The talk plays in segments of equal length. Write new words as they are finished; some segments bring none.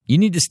You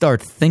need to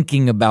start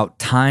thinking about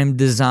time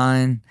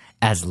design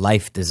as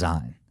life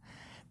design.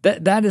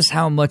 That is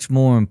how much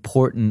more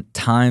important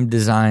time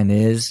design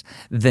is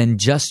than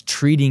just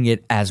treating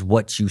it as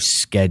what you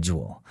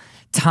schedule.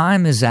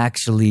 Time is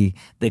actually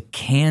the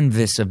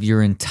canvas of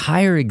your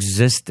entire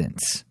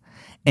existence,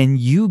 and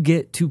you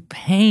get to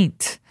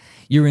paint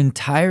your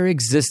entire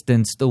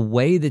existence the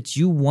way that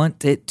you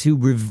want it to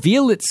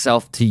reveal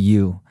itself to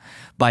you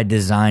by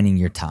designing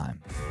your time.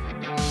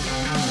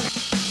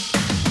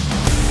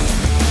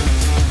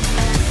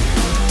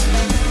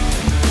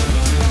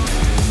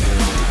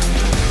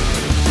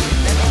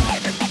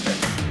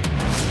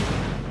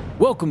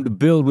 Welcome to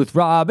Build with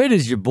Rob. It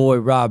is your boy,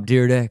 Rob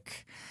Dyrdek,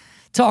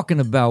 talking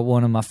about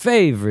one of my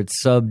favorite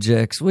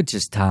subjects, which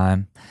is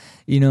time.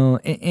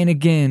 And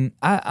again,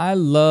 I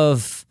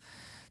love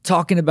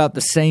talking about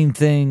the same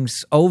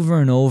things over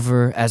and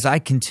over as I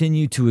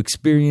continue to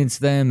experience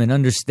them and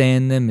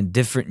understand them in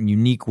different and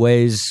unique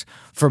ways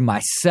for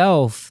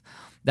myself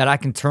that I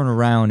can turn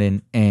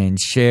around and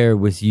share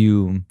with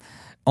you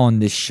on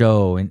this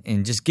show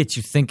and just get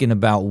you thinking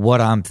about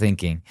what I'm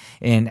thinking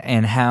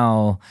and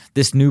how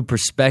this new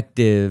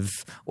perspective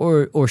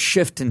or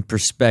shift in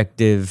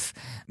perspective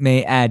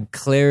may add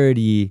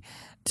clarity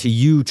to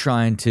you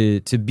trying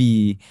to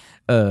be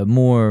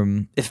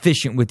more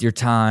efficient with your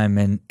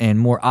time and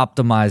more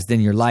optimized in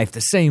your life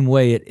the same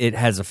way it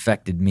has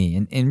affected me.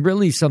 And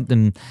really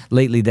something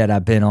lately that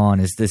I've been on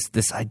is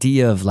this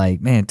idea of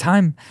like, man,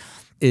 time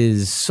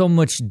is so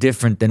much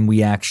different than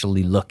we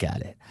actually look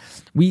at it.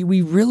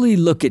 We really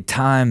look at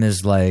time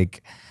as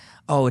like,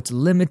 oh, it's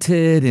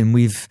limited and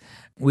we've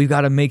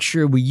got to make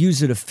sure we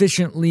use it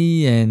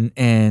efficiently.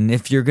 And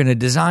if you're going to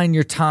design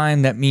your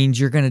time, that means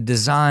you're going to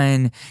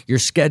design your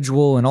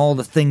schedule and all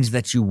the things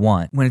that you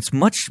want, when it's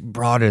much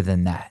broader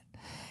than that.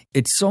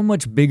 It's so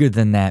much bigger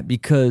than that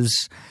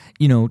because,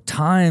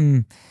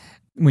 time,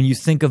 when you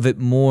think of it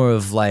more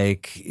of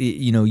like,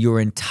 your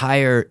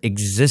entire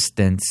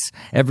existence,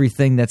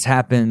 everything that's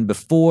happened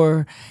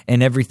before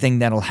and everything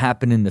that'll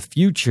happen in the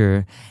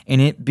future,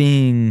 and it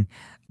being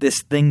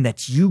this thing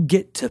that you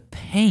get to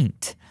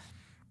paint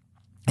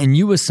and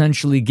you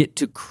essentially get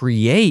to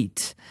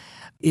create,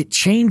 it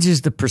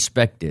changes the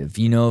perspective.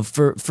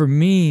 For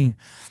me,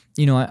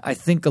 I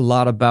think a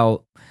lot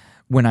about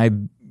when I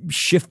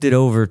shifted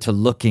over to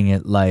looking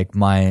at like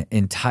my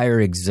entire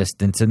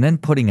existence and then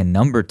putting a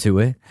number to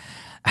it,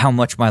 how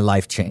much my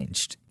life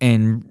changed,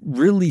 and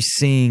really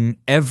seeing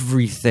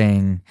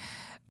everything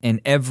and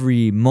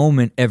every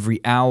moment,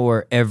 every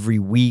hour, every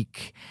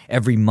week,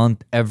 every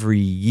month, every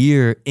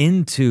year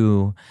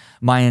into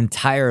my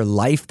entire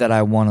life that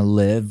I want to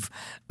live,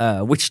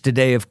 which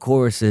today, of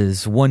course,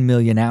 is 1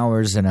 million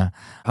hours and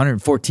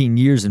 114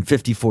 years and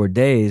 54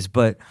 days.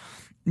 But,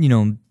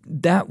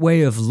 that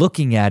way of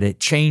looking at it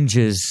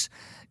changes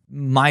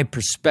my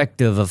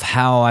perspective of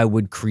how I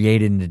would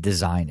create and to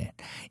design it.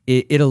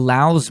 It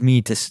allows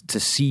me to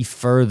see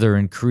further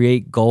and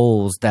create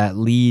goals that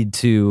lead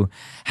to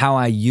how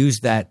I use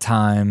that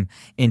time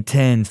in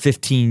 10,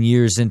 15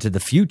 years into the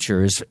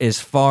future as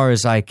far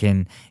as I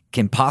can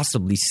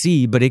possibly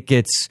see, but it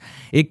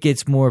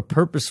gets more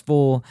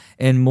purposeful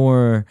and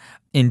more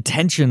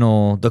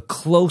intentional the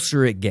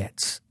closer it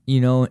gets.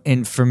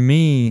 And for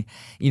me,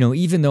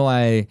 even though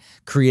I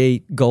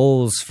create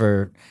goals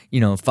for,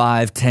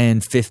 5, 10,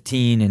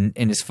 15,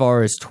 and as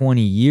far as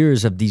 20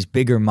 years of these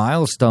bigger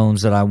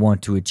milestones that I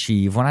want to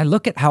achieve, when I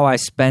look at how I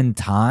spend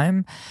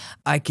time,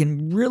 I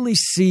can really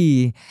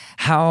see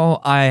how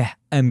I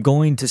am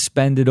going to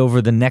spend it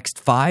over the next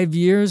 5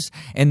 years,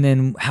 and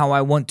then how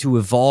I want to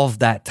evolve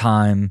that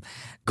time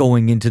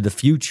going into the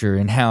future,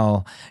 and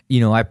how,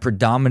 I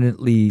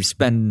predominantly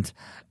spend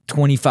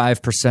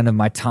 25% of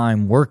my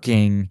time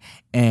working,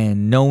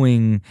 and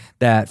knowing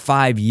that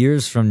 5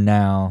 years from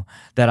now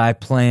that I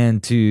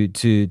plan to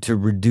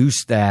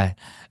reduce that,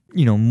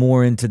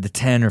 more into the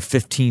 10 or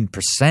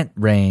 15%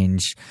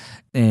 range.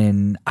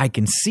 And I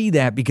can see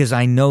that because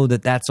I know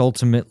that that's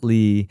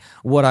ultimately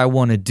what I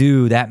want to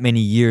do that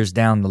many years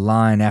down the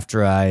line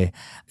after I,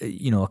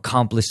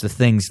 accomplish the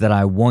things that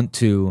I want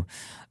to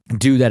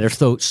do that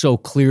are so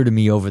clear to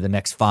me over the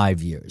next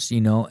 5 years,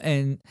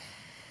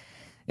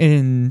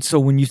 And so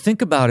when you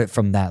think about it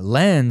from that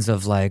lens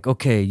of like,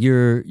 okay,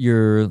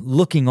 you're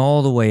looking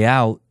all the way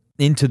out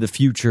into the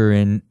future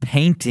and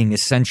painting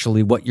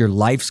essentially what your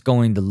life's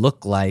going to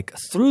look like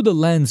through the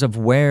lens of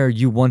where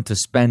you want to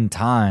spend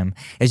time,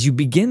 as you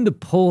begin to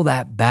pull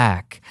that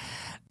back,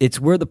 it's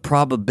where the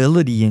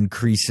probability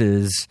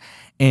increases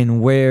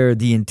and where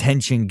the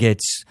intention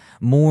gets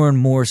more and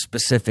more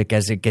specific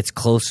as it gets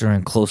closer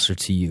and closer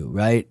to you,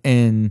 right?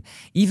 And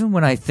even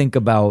when I think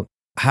about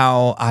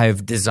how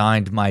I've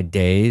designed my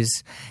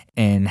days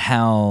and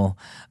how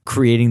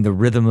creating the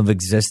rhythm of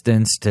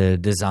existence to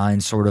design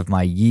sort of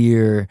my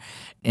year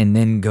and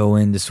then go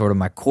into sort of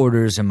my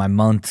quarters and my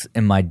months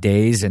and my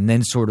days, and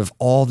then sort of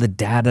all the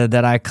data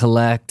that I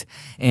collect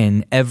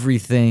and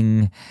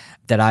everything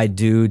that I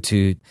do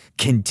to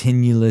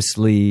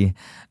continuously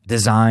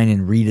design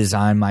and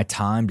redesign my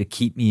time to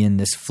keep me in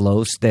this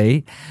flow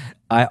state.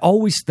 I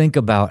always think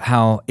about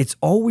how it's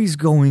always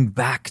going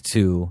back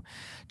to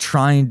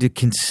trying to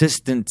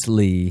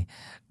consistently,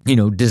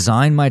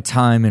 design my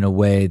time in a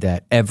way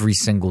that every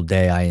single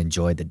day I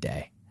enjoy the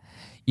day.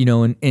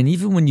 And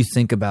even when you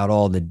think about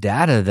all the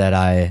data that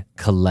I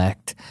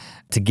collect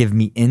to give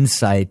me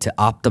insight to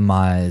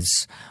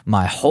optimize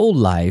my whole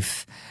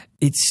life,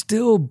 it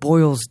still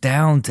boils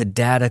down to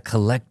data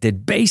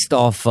collected based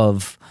off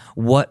of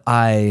what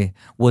I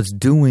was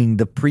doing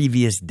the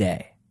previous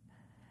day.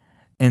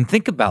 And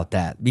think about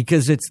that,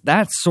 because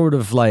that's sort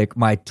of like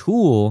my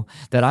tool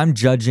that I'm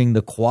judging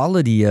the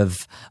quality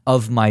of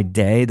my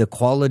day, the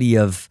quality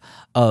of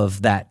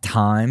that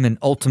time, and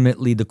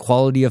ultimately the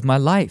quality of my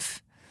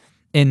life.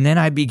 And then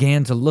I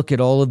began to look at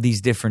all of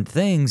these different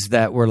things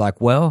that were like,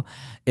 well,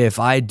 if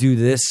I do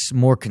this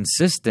more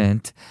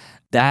consistent,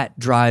 that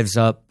drives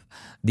up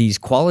these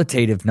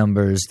qualitative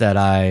numbers that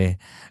I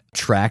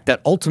track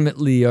that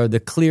ultimately are the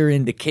clear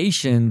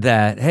indication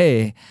that,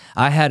 hey,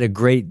 I had a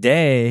great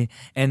day.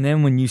 And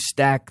then when you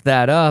stack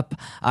that up,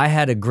 I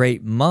had a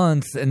great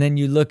month. And then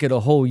you look at a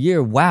whole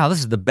year, wow, this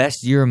is the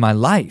best year of my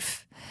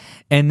life.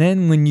 And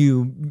then when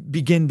you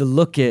begin to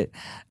look at,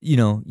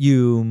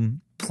 you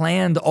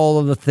planned all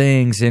of the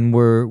things and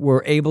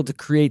were able to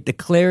create the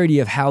clarity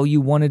of how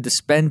you wanted to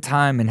spend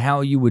time and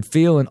how you would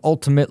feel, and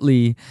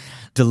ultimately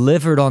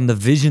delivered on the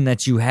vision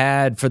that you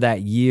had for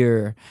that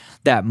year,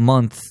 that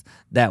month,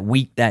 that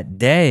week, that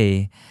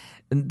day.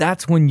 And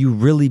that's when you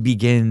really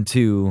begin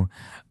to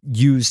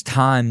use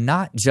time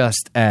not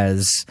just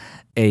as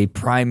a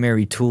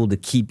primary tool to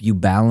keep you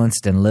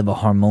balanced and live a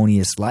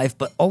harmonious life,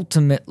 but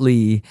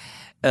ultimately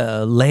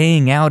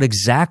laying out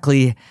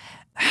exactly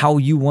how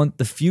you want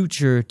the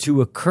future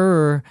to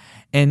occur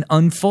and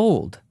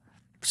unfold.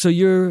 So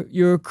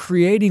you're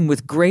creating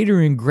with greater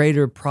and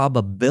greater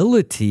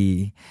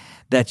probability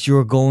that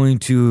you're going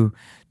to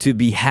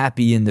be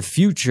happy in the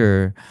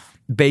future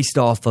based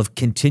off of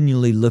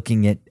continually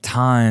looking at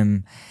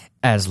time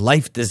as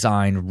life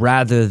design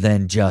rather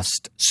than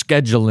just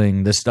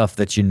scheduling the stuff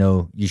that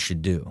you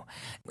should do.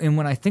 And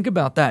when I think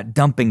about that,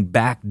 dumping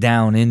back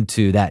down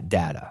into that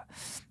data,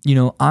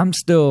 I'm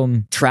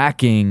still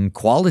tracking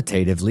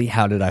qualitatively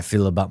how did I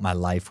feel about my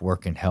life,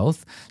 work, and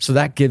health. So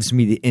that gives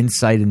me the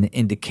insight and the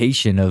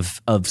indication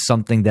of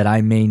something that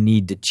I may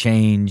need to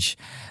change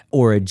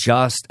or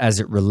adjust as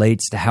it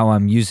relates to how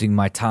I'm using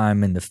my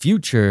time in the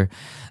future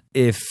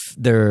if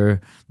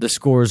the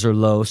scores are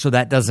low. So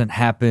that doesn't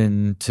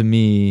happen to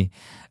me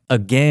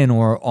again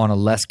or on a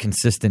less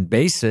consistent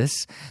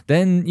basis.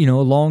 Then,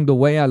 along the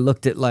way, I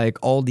looked at like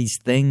all these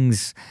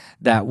things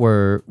that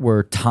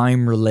were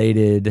time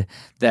related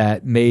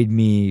that made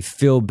me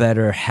feel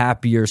better,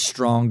 happier,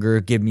 stronger,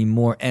 give me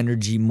more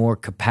energy, more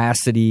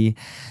capacity,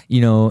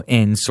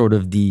 and sort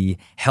of the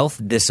health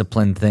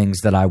discipline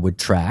things that I would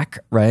track,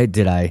 right?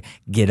 Did I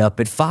get up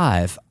at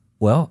 5?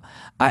 Well,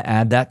 I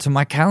add that to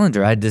my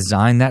calendar. I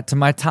design that to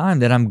my time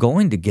that I'm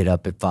going to get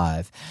up at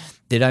 5.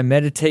 Did I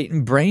meditate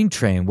and brain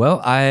train?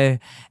 Well, I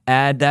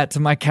add that to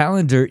my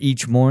calendar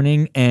each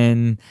morning,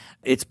 and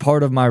it's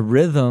part of my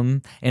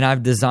rhythm, and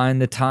I've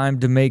designed the time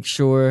to make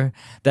sure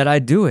that I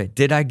do it.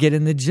 Did I get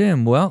in the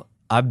gym? Well,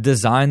 I've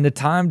designed the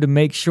time to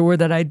make sure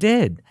that I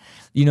did.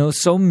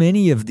 So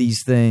many of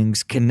these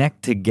things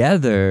connect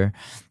together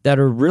that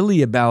are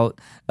really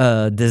about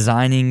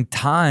designing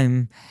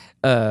time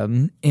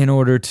in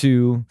order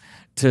to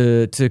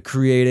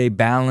create a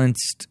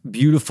balanced,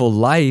 beautiful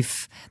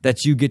life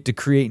that you get to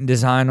create and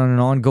design on an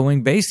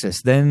ongoing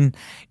basis. Then,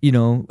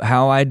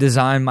 how I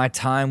design my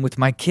time with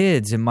my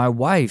kids and my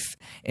wife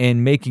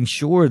and making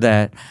sure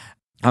that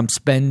I'm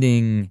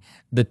spending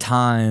the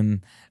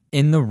time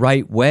in the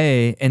right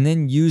way, and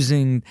then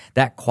using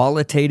that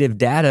qualitative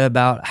data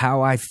about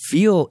how I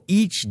feel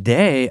each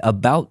day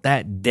about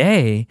that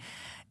day.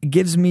 It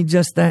gives me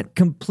just that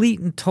complete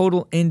and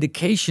total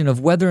indication of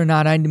whether or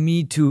not I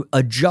need to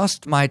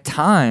adjust my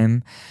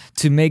time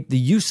to make the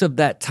use of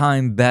that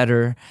time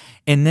better.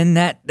 And then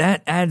that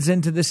adds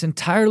into this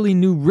entirely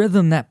new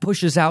rhythm that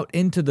pushes out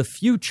into the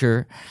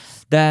future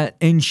that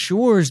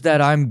ensures that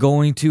I'm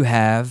going to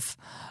have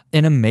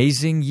an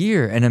amazing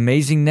year, an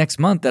amazing next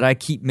month that I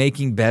keep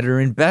making better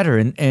and better.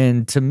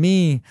 And to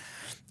me,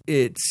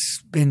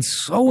 it's been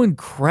so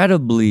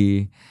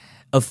incredibly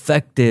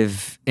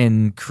effective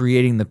in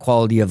creating the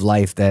quality of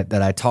life that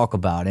I talk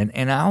about.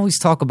 And I always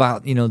talk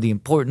about, the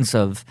importance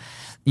of,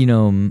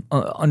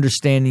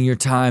 understanding your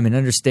time and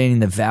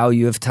understanding the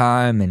value of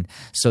time. And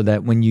so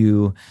that when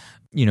you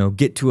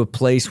get to a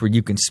place where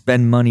you can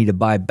spend money to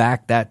buy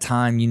back that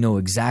time, you know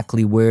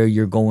exactly where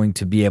you're going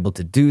to be able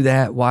to do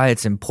that, why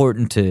it's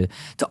important to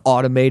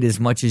automate as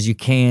much as you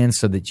can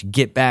so that you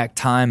get back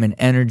time and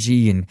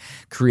energy and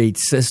create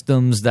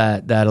systems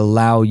that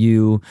allow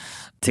you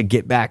to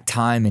get back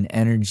time and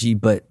energy.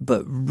 But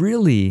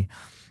really,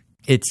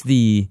 it's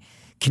the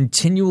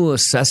continual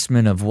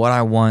assessment of what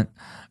I want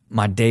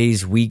my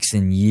days, weeks,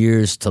 and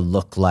years to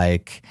look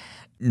like,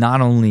 not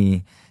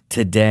only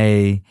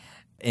today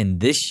in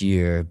this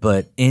year,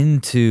 but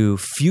into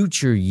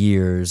future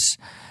years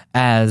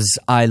as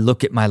I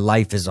look at my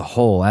life as a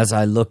whole, as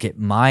I look at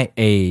my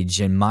age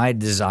and my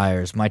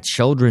desires, my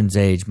children's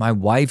age, my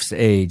wife's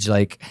age,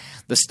 like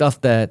the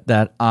stuff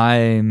that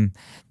I'm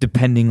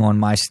depending on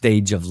my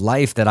stage of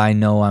life that I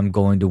know I'm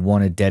going to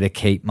want to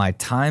dedicate my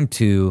time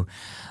to,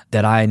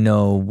 that I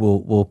know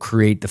will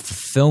create the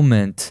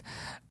fulfillment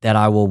that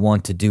I will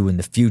want to do in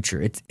the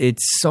future.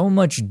 It's so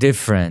much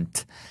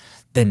different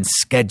than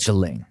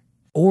scheduling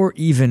or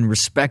even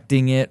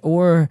respecting it,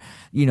 or,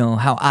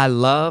 how I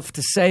love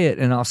to say it,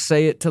 and I'll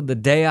say it till the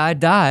day I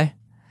die.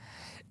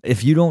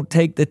 If you don't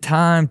take the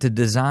time to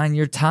design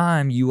your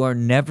time, you are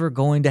never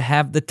going to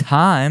have the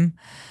time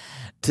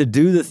to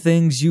do the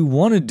things you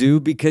want to do,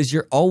 because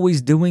you're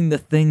always doing the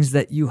things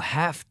that you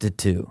have to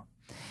do.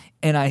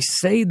 And I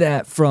say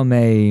that from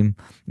a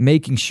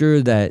making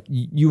sure that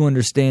you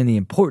understand the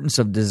importance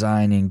of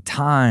designing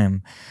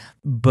time.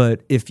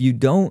 But if you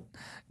don't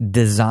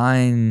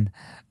design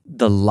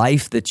the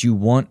life that you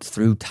want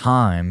through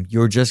time,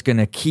 you're just going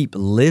to keep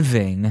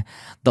living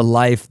the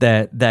life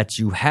that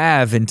you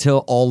have until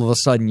all of a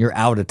sudden you're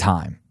out of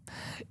time.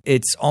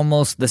 It's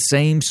almost the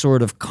same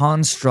sort of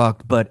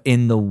construct, but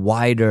in the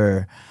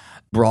wider,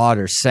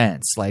 broader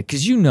sense. Like,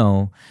 because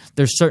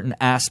there's certain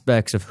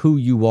aspects of who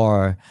you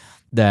are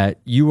that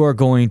you are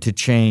going to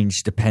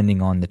change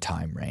depending on the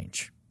time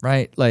range,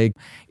 right? Like,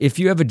 if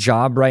you have a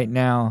job right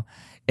now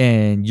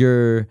and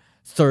you're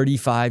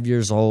 35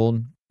 years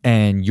old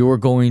and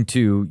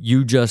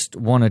you just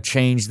want to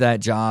change that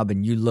job,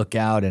 and you look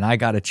out and I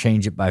got to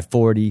change it by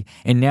 40,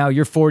 and now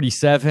you're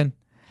 47,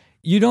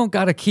 you don't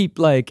got to keep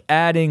like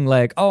adding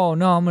like, oh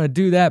no, I'm going to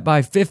do that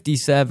by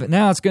 57.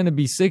 Now it's going to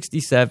be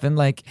 67.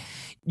 Like,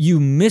 you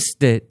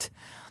missed it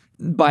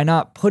by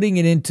not putting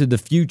it into the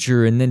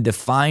future and then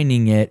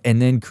defining it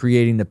and then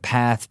creating the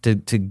path to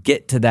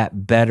get to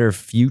that better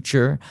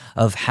future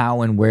of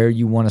how and where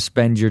you want to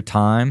spend your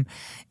time,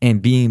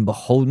 and being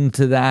beholden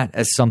to that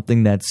as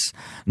something that's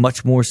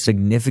much more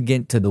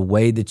significant to the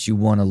way that you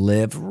want to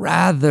live,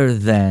 rather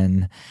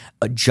than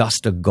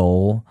just a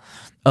goal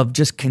of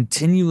just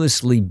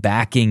continuously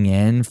backing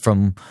in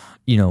from,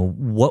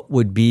 what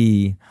would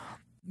be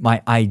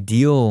my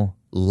ideal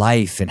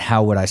life and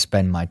how would I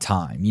spend my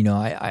time.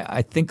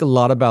 I think a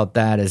lot about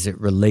that as it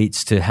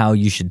relates to how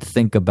you should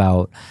think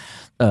about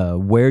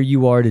where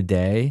you are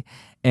today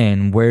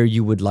and where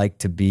you would like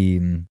to be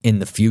in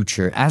the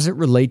future as it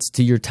relates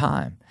to your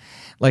time.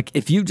 Like,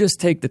 if you just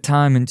take the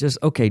time and just,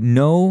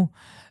 no,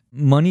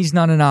 money's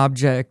not an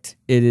object.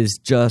 It is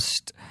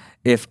just,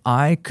 if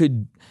I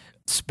could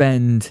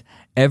spend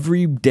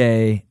every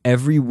day,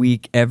 every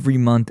week, every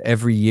month,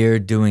 every year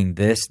doing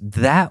this,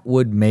 that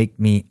would make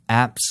me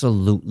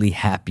absolutely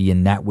happy,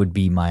 and that would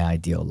be my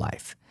ideal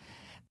life.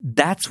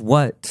 That's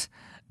what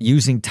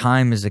using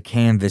time as a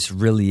canvas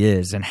really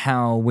is, and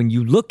how, when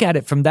you look at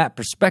it from that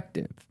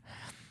perspective,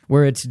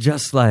 where it's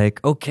just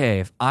like, okay,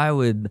 if I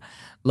would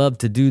love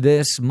to do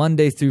this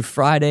Monday through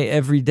Friday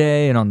every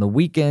day, and on the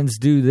weekends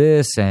do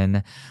this,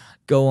 and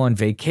go on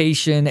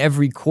vacation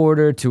every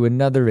quarter to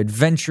another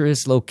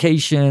adventurous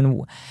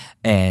location,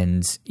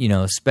 and,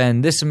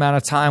 spend this amount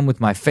of time with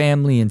my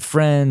family and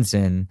friends,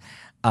 and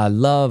I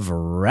love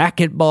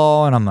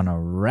racquetball, and I'm going to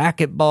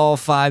racquetball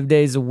 5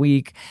 days a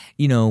week.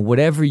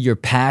 Whatever your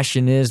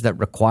passion is that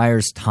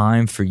requires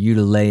time for you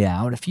to lay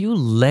out, if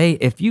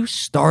you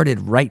started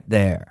right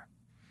there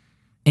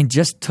and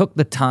just took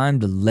the time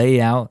to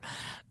lay out,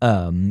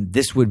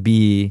 this would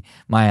be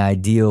my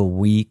ideal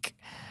week,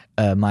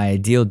 my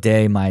ideal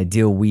day, my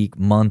ideal week,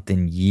 month,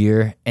 and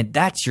year, and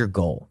that's your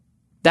goal.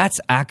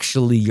 That's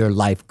actually your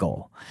life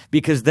goal,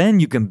 because then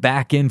you can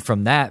back in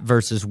from that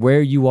versus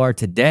where you are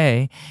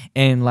today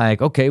and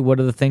like, okay, what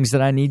are the things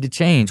that I need to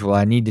change? Well,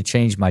 I need to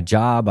change my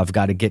job. I've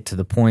got to get to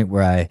the point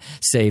where I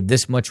save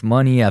this much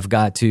money. I've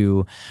got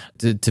to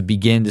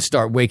begin to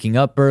start waking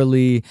up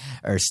early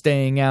or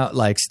staying out,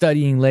 like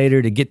studying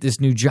later to get this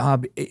new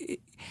job.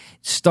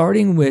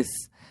 Starting with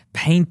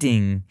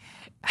painting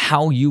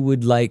how you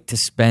would like to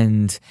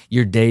spend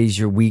your days,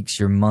 your weeks,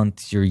 your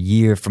months, your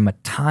year from a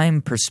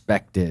time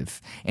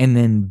perspective, and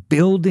then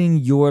building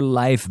your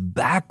life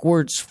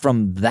backwards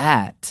from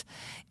that,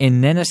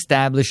 and then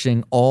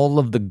establishing all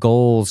of the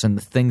goals and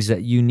the things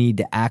that you need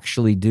to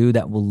actually do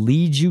that will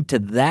lead you to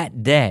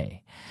that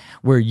day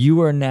where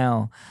you are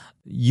now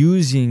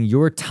using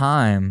your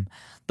time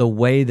the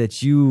way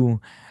that you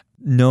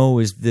know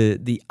is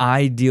the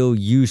ideal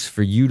use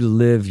for you to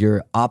live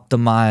your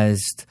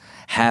optimized,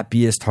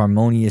 happiest,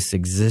 harmonious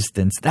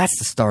existence. That's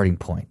the starting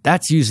point.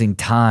 That's using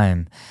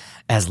time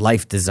as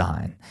life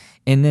design.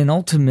 And then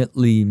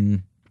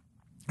ultimately,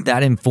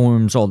 that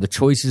informs all the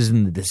choices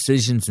and the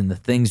decisions and the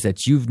things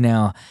that you've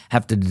now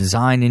have to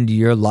design into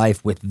your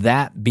life, with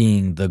that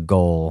being the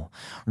goal,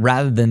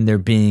 rather than there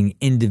being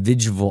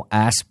individual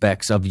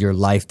aspects of your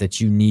life that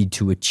you need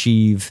to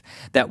achieve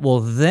that will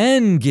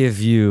then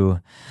give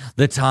you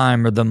the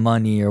time or the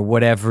money or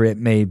whatever it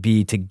may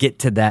be to get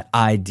to that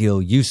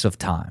ideal use of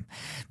time.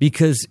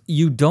 Because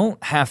you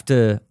don't have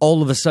to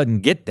all of a sudden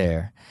get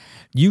there.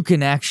 You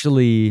can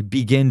actually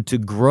begin to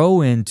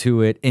grow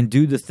into it and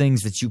do the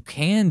things that you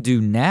can do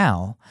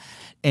now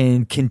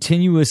and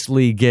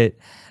continuously get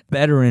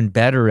better and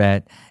better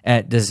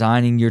at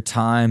designing your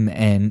time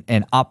and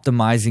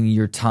optimizing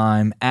your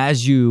time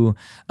as you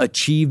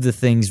achieve the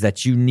things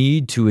that you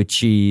need to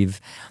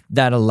achieve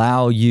that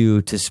allow you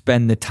to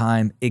spend the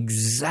time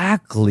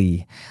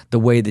exactly the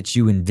way that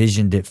you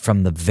envisioned it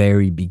from the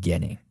very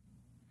beginning.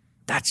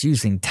 That's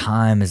using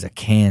time as a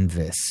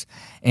canvas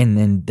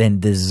and then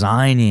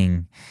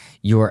designing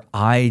your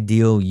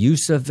ideal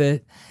use of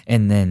it,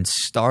 and then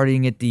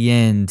starting at the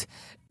end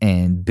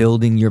and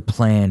building your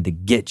plan to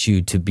get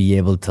you to be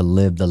able to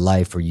live the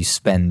life where you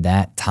spend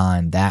that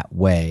time that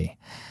way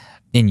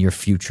in your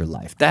future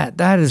life.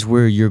 That is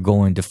where you're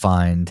going to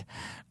find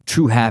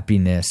true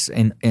happiness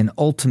and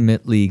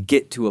ultimately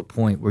get to a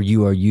point where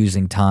you are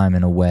using time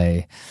in a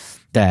way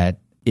that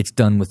it's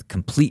done with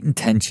complete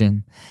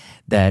intention,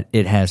 that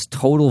it has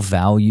total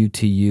value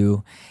to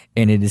you,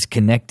 and it is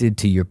connected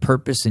to your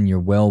purpose and your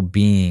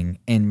well-being,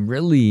 and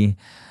really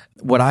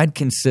what I'd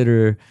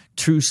consider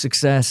true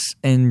success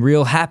and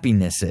real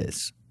happiness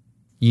is.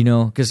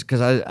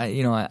 Because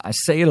I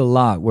say it a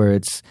lot, where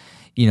it's,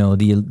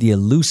 the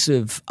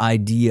elusive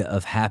idea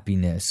of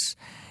happiness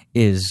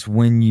is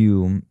when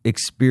you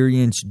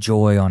experience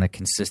joy on a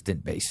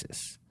consistent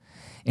basis.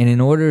 And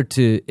in order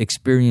to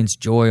experience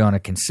joy on a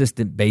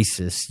consistent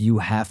basis, you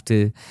have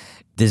to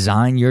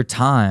design your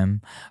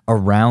time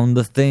around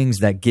the things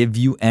that give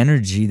you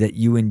energy, that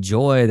you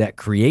enjoy, that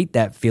create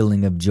that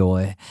feeling of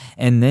joy.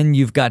 And then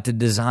you've got to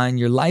design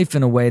your life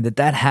in a way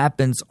that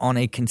happens on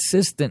a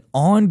consistent,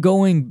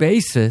 ongoing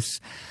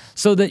basis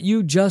so that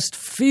you just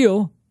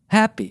feel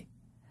happy.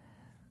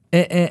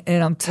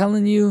 And I'm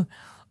telling you,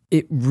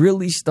 it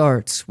really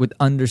starts with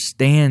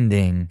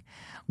understanding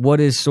what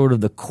is sort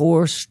of the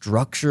core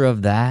structure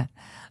of that,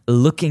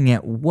 looking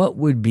at what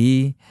would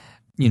be,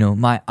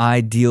 my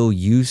ideal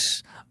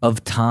use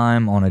of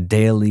time on a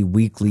daily,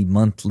 weekly,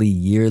 monthly,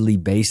 yearly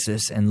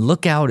basis, and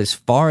look out as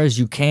far as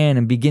you can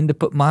and begin to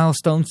put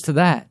milestones to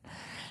that.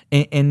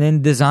 And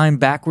then design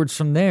backwards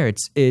from there.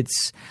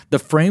 It's the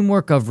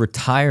framework of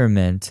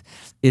retirement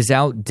is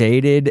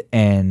outdated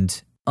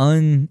and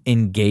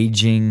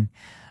unengaging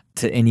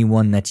to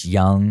anyone that's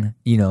young,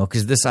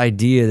 because this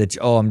idea that,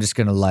 I'm just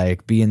going to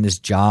be in this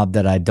job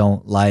that I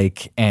don't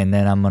like, and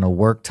then I'm going to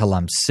work till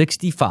I'm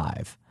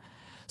 65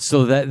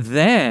 so that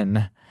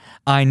then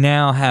I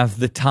now have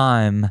the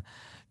time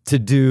to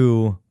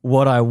do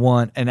what I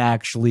want and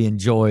actually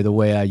enjoy the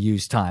way I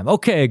use time.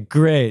 Okay,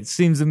 great.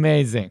 Seems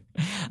amazing.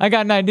 I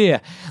got an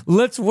idea.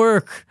 Let's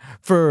work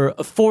for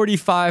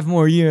 45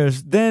 more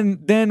years.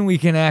 Then we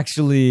can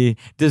actually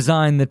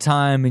design the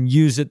time and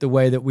use it the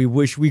way that we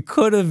wish we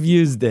could have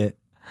used it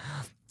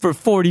for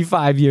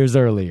 45 years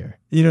earlier.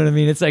 You know what I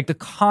mean? It's like the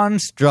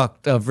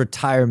construct of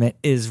retirement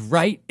is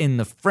right in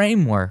the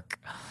framework,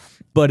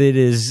 but it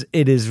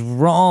is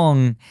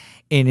wrong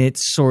in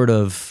its sort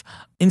of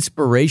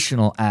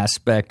inspirational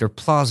aspect or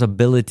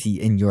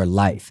plausibility in your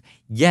life.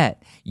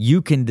 Yet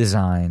you can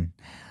design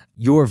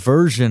your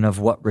version of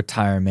what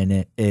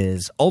retirement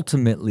is.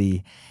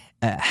 Ultimately,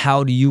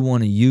 how do you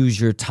want to use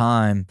your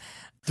time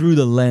through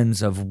the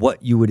lens of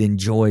what you would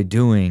enjoy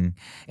doing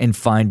and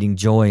finding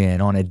joy in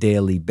on a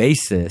daily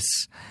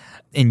basis?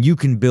 And you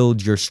can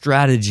build your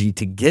strategy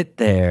to get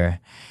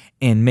there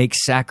and make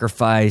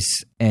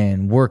sacrifice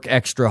and work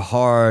extra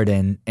hard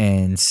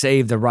and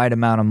save the right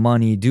amount of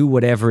money, do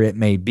whatever it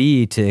may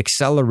be to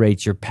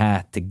accelerate your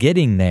path to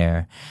getting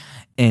there.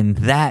 And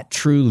that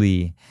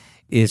truly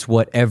is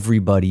what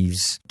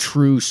everybody's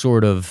true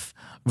sort of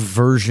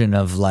version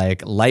of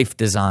life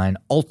design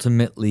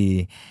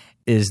ultimately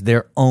is,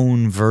 their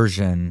own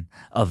version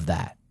of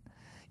that.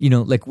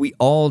 We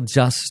all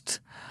just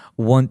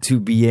want to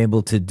be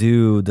able to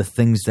do the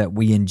things that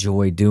we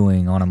enjoy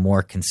doing on a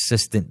more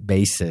consistent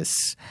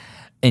basis.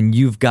 And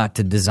you've got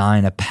to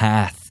design a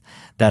path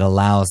that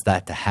allows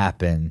that to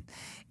happen.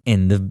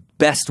 And the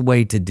best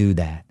way to do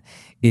that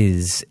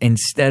is,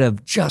 instead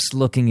of just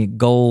looking at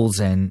goals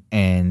and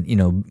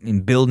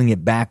building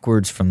it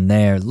backwards from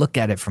there, look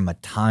at it from a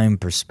time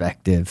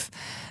perspective.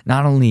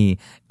 Not only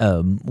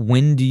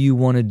when do you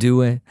want to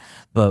do it,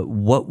 but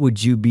what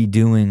would you be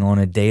doing on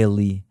a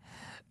daily,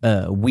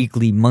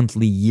 weekly,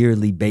 monthly,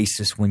 yearly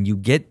basis when you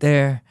get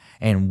there,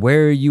 and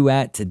where are you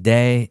at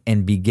today,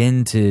 and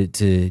begin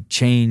to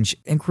change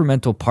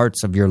incremental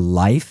parts of your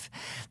life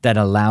that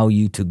allow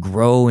you to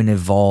grow and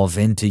evolve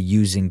into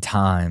using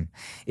time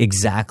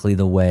exactly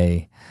the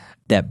way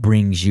that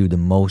brings you the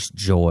most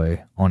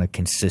joy on a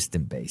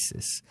consistent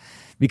basis.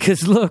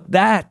 Because look,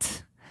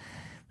 that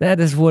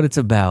is what it's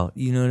about.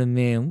 You know what I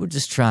mean? We're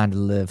just trying to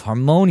live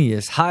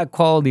harmonious, high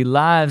quality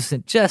lives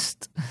and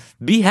just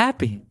be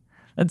happy.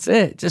 That's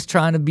it. Just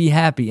trying to be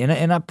happy.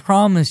 And I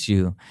promise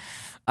you,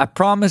 I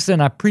promise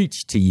and I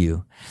preach to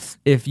you,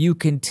 if you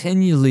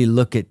continually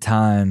look at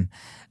time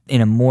in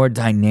a more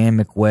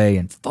dynamic way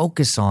and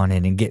focus on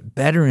it and get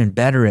better and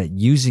better at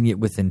using it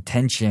with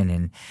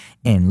intention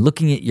and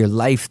looking at your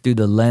life through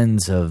the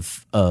lens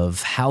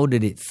of how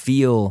did it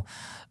feel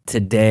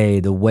today,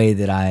 the way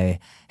that I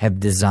have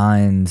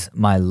designed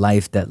my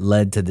life that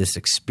led to this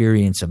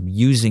experience of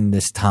using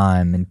this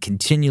time and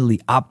continually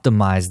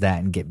optimize that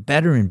and get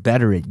better and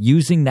better at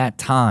using that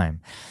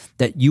time,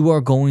 that you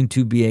are going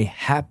to be a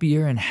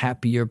happier and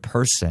happier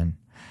person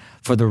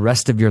for the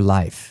rest of your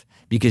life,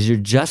 because you're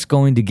just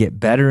going to get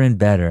better and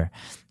better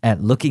at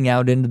looking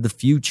out into the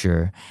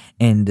future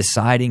and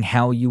deciding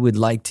how you would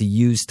like to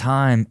use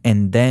time,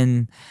 and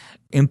then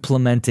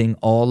implementing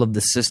all of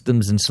the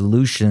systems and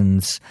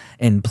solutions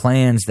and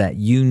plans that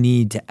you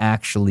need to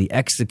actually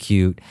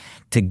execute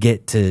to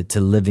get to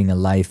living a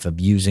life of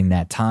using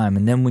that time.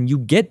 And then when you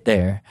get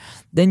there,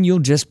 then you'll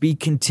just be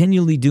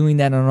continually doing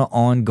that on an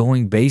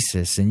ongoing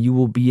basis, and you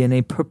will be in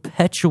a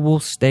perpetual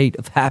state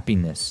of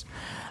happiness.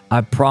 I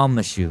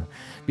promise you,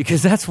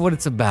 because that's what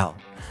it's about.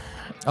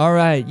 All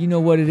right, you know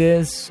what it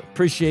is.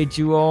 Appreciate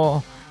you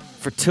all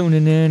for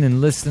tuning in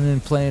and listening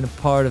and playing a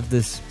part of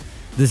this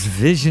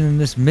vision and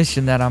this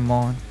mission that I'm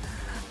on.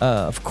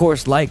 Of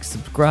course, like,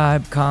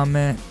 subscribe,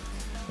 comment,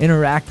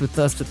 interact with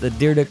us at the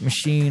Dyrdek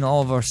Machine,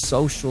 all of our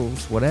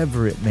socials,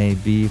 whatever it may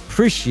be.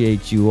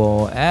 Appreciate you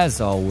all,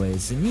 as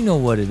always. And you know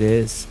what it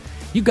is.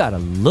 You got to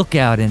look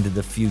out into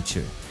the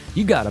future.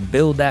 You got to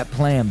build that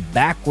plan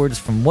backwards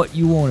from what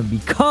you want to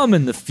become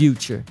in the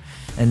future.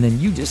 And then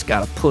you just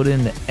got to put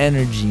in the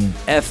energy and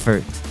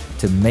effort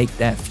to make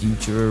that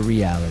future a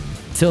reality.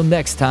 Till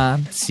next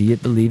time, see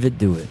it, believe it,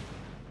 do it.